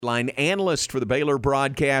line analyst for the Baylor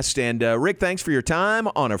broadcast. And Rick, thanks for your time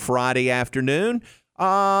on a Friday afternoon.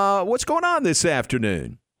 What's going on this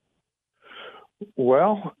afternoon?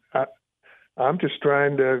 Well, I'm just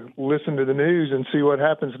trying to listen to the news and see what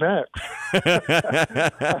happens next.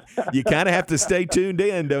 You kind of have to stay tuned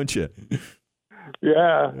in, don't you?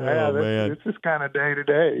 Yeah, man. It's just kind of day to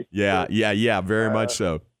day. Yeah, very much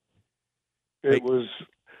so. It was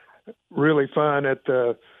really fun at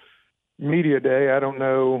the media day. I don't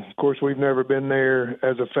know. Of course, we've never been there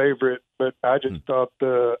as a favorite, but I just thought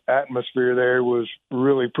the atmosphere there was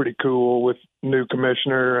really pretty cool with new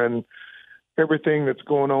commissioner and everything that's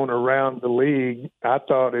going on around the league. I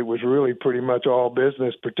thought it was really pretty much all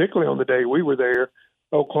business, particularly on the day we were there.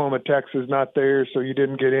 Oklahoma, Texas not there, so you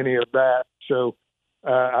didn't get any of that. So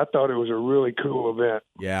I thought it was a really cool event.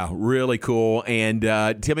 Yeah, really cool. And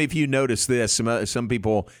tell me if you noticed this. Some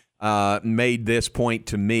people made this point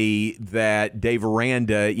to me that Dave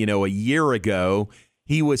Aranda, a year ago,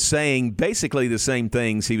 he was saying basically the same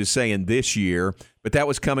things he was saying this year, but that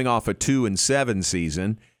was coming off a 2-7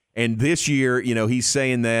 season. And this year, he's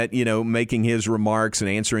saying that, making his remarks and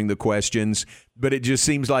answering the questions, but it just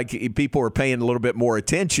seems like people are paying a little bit more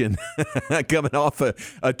attention coming off a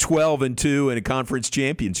 12-2 in a conference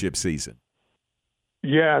championship season.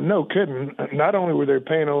 Yeah, no kidding. Not only were they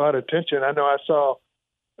paying a lot of attention, I know I saw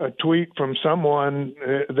a tweet from someone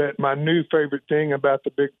that my new favorite thing about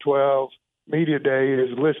the Big 12 Media Day is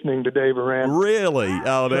listening to Dave Aranda. Really?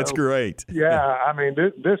 Oh, that's great. Yeah, I mean,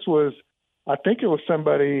 this was – I think it was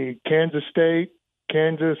somebody, Kansas,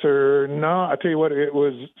 or no, I tell you what, it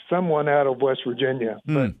was someone out of West Virginia.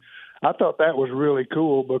 But I thought that was really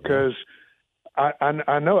cool because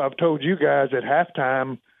I know I've told you guys at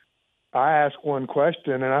halftime, I ask one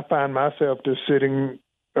question and I find myself just sitting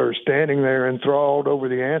or standing there enthralled over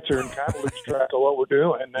the answer and kind of lose track of what we're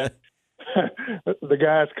doing. And the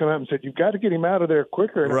guys come up and said, "You've got to get him out of there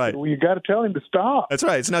quicker." And I said, well, you got to tell him to stop. That's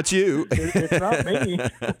right. It's not you. It's not me.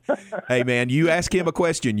 Hey, man, you ask him a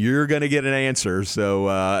question, you're going to get an answer.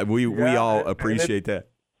 So we all appreciate that.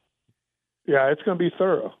 Yeah, it's going to be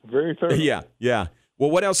thorough, very thorough. Yeah.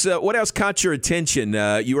 Well, what else caught your attention?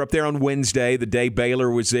 You were up there on Wednesday, the day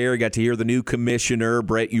Baylor was there. You got to hear the new commissioner,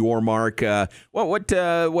 Brett Yormark.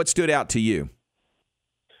 What stood out to you?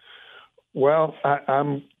 Well,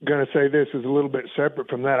 I'm going to say this is a little bit separate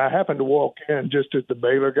from that. I happened to walk in just as the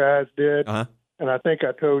Baylor guys did, and I think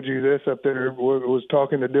I told you this up there. Was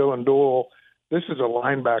talking to Dylan Doyle. This is a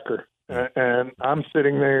linebacker, and I'm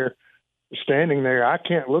standing there. I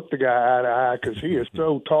can't look the guy eye to eye because he is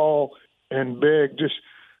so tall and big. Just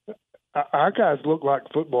our guys look like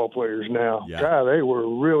football players now. Yeah. God, they were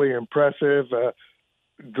really impressive,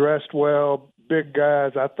 dressed well. Big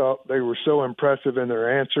guys. I thought they were so impressive in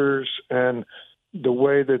their answers and the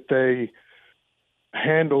way that they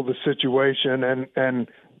handled the situation. And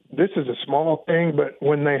this is a small thing, but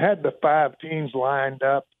when they had the 5 teams lined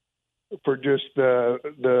up for just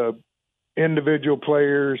the individual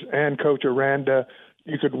players and Coach Aranda,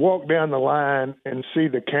 you could walk down the line and see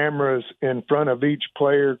the cameras in front of each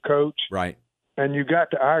player, coach. Right. And you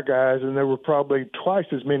got to our guys, and there were probably twice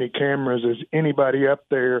as many cameras as anybody up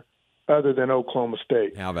there other than Oklahoma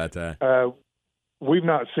State. How about that? We've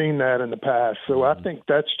not seen that in the past. So I think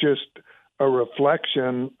that's just a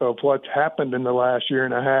reflection of what's happened in the last year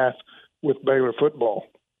and a half with Baylor football.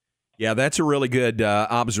 Yeah, that's a really good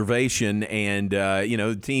observation. And,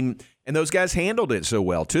 the team and those guys handled it so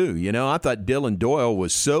well, too. I thought Dylan Doyle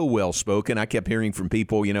was so well-spoken. I kept hearing from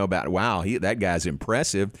people, about, wow, that guy's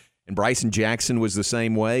impressive. And Bryson Jackson was the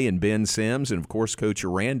same way, and Ben Sims, and, of course, Coach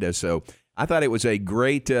Aranda. So I thought it was a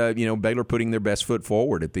great, Baylor putting their best foot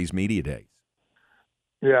forward at these media days.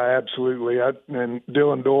 Yeah, absolutely. And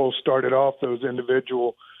Dylan Doyle started off those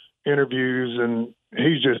individual interviews, and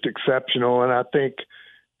he's just exceptional. And I think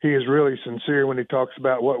he is really sincere when he talks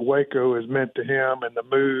about what Waco has meant to him and the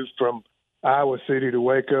move from Iowa City to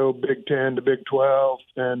Waco, Big 10 to Big 12.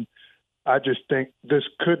 And I just think this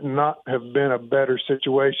could not have been a better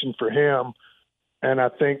situation for him. And I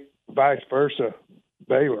think vice versa.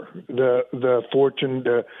 Baylor, the fortune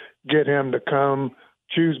to get him to come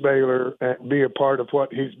choose Baylor and be a part of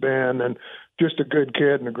what he's been, and just a good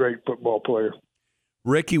kid and a great football player.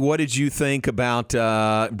 Ricky, what did you think about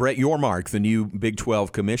Brett Yormark, the new Big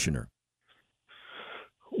 12 commissioner?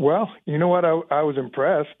 Well, you know what? I was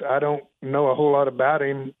impressed. I don't know a whole lot about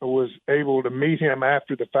him. I was able to meet him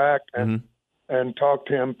after the fact and talk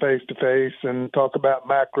to him face to face and talk about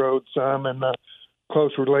macro some and the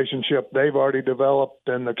close relationship they've already developed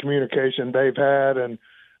and the communication they've had. And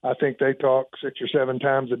I think they talk 6 or 7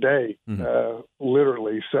 times a day,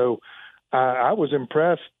 literally. So I was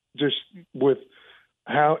impressed just with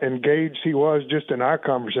how engaged he was just in our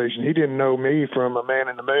conversation. He didn't know me from a man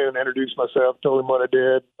in the moon. Introduced myself, told him what I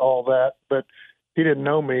did, all that, but he didn't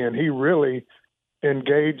know me, and he really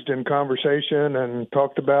engaged in conversation and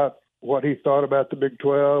talked about what he thought about the Big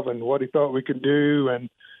 12 and what he thought we could do, and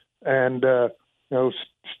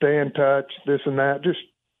stay in touch, this and that. Just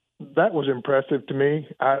that was impressive to me.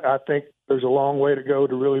 I think there's a long way to go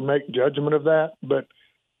to really make judgment of that, but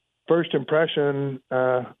first impression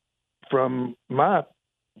from my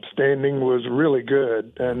standing was really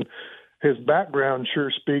good, and his background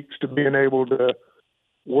sure speaks to being able to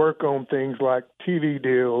work on things like TV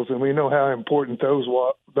deals, and we know how important those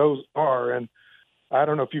are. And I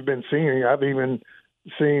don't know if you've been seeing, I've even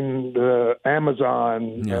seen the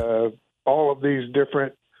Amazon, all of these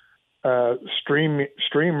different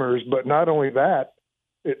streamers, but not only that,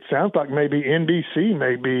 it sounds like maybe NBC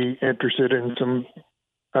may be interested in some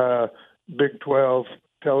Big 12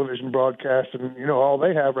 television broadcast, and all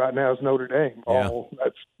they have right now is Notre Dame. Yeah.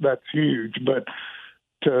 That's huge, but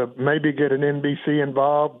to maybe get an NBC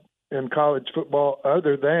involved in college football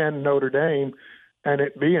other than Notre Dame and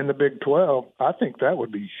it be in the Big 12, I think that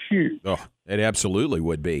would be huge. Oh, it absolutely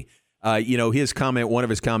would be. His comment, one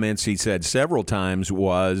of his comments he said several times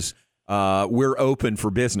was, we're open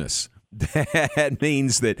for business. That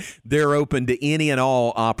means that they're open to any and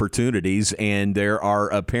all opportunities, and there are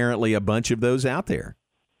apparently a bunch of those out there.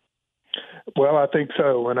 Well, I think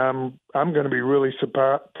so, and I'm going to be really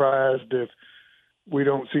surprised if we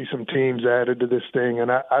don't see some teams added to this thing,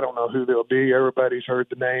 and I don't know who they'll be. Everybody's heard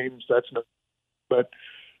the names, but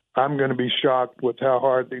I'm going to be shocked with how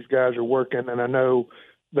hard these guys are working, and I know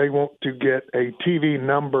they want to get a TV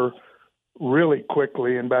number really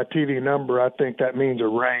quickly, and by TV number, I think that means a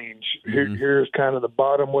range. Mm-hmm. Here's kind of the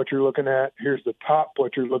bottom what you're looking at. Here's the top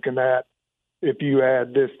what you're looking at if you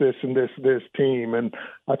add this, and this team. And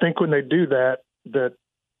I think when they do that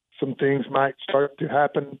some things might start to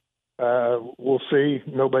happen. We'll see.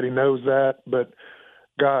 Nobody knows that, but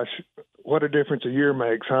gosh, what a difference a year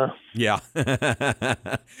makes, huh? Yeah.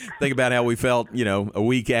 Think about how we felt, a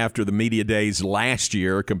week after the media days last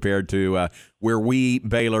year compared to where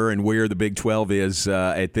Baylor, and where the Big 12 is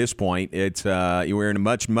at this point. It's we're in a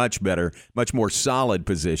much, much better, much more solid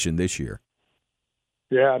position this year.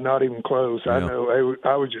 Yeah, not even close. Yeah. I know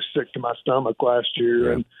I was just sick to my stomach last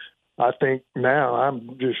year, and I think now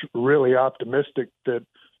I'm just really optimistic that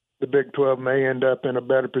the Big 12 may end up in a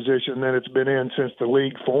better position than it's been in since the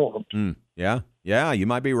league formed. Yeah, you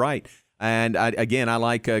might be right. And I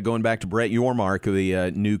like going back to Brett Yormark,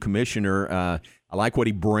 the new commissioner. I like what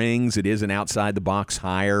he brings. It is an outside-the-box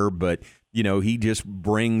hire, but he just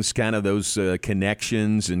brings kind of those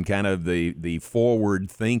connections and kind of the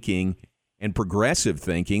forward thinking and progressive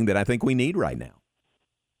thinking that I think we need right now.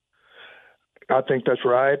 I think that's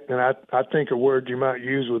right, and I think a word you might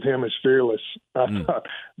use with him is fearless. I thought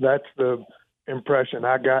that's the impression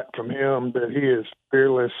I got from him, that he is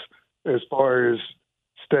fearless as far as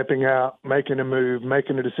stepping out, making a move,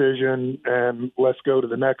 making a decision, and let's go to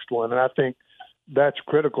the next one. And I think that's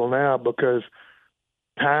critical now because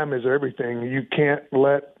time is everything. You can't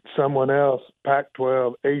let someone else,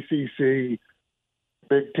 Pac-12, ACC,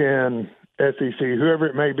 Big Ten, SEC, whoever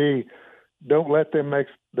it may be, don't let them make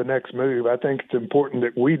the next move. I think it's important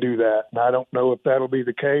that we do that. And I don't know if that'll be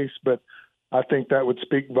the case, but I think that would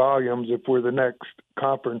speak volumes if we're the next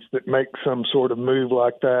conference that makes some sort of move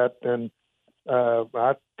like that. And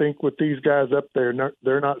I think with these guys up there,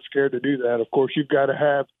 they're not scared to do that. Of course, you've got to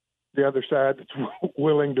have the other side that's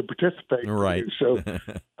willing to participate. Right. So,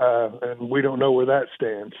 and we don't know where that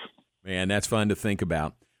stands. Man, that's fun to think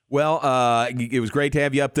about. Well, it was great to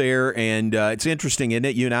have you up there, and it's interesting, isn't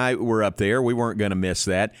it? You and I were up there. We weren't going to miss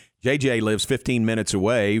that. JJ lives 15 minutes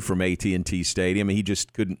away from AT&T Stadium, and he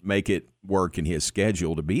just couldn't make it work in his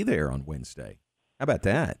schedule to be there on Wednesday. How about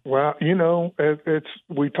that? Well,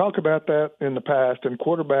 we talk about that in the past, and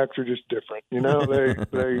quarterbacks are just different.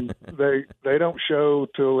 They don't show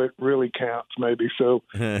till it counts, counts, maybe. So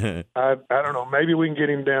I don't know. Maybe we can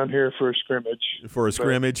get him down here for a scrimmage. For a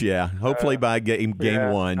scrimmage, yeah. Hopefully by game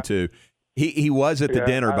one too. He was at the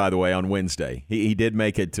dinner, by the way, on Wednesday. He did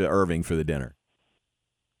make it to Irving for the dinner.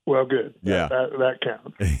 Well, good. Yeah, that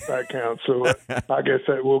counts. That counts. So I guess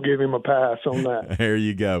that we'll give him a pass on that. There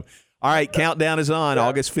you go. All right, countdown is on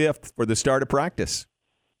August 5th for the start of practice.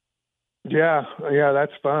 Yeah,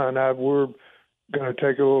 that's fun. We're going to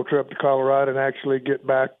take a little trip to Colorado and actually get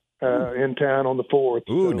back in town on the 4th.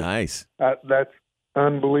 Ooh, so nice. That's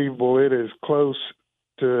unbelievable. It is close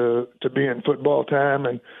to being football time,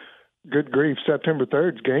 and good grief, September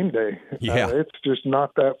 3rd is game day. Yeah. It's just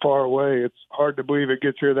not that far away. It's hard to believe it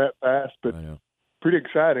gets here that fast, but pretty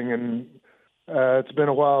exciting. And It's been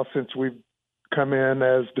a while since we've come in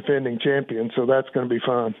as defending champions, so that's going to be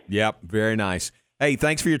fun. Yep, very nice. Hey,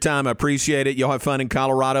 thanks for your time. I appreciate it. You'll have fun in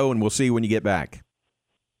Colorado, and we'll see you when you get back.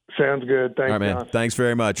 Sounds good. Thanks, all right, man. John. Thanks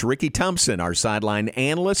very much. Ricky Thompson, our sideline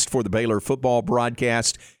analyst for the Baylor football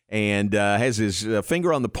broadcast, and has his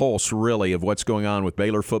finger on the pulse, really, of what's going on with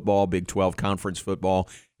Baylor football, Big 12 conference football,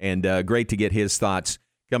 and great to get his thoughts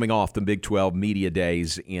coming off the Big 12 media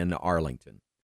days in Arlington.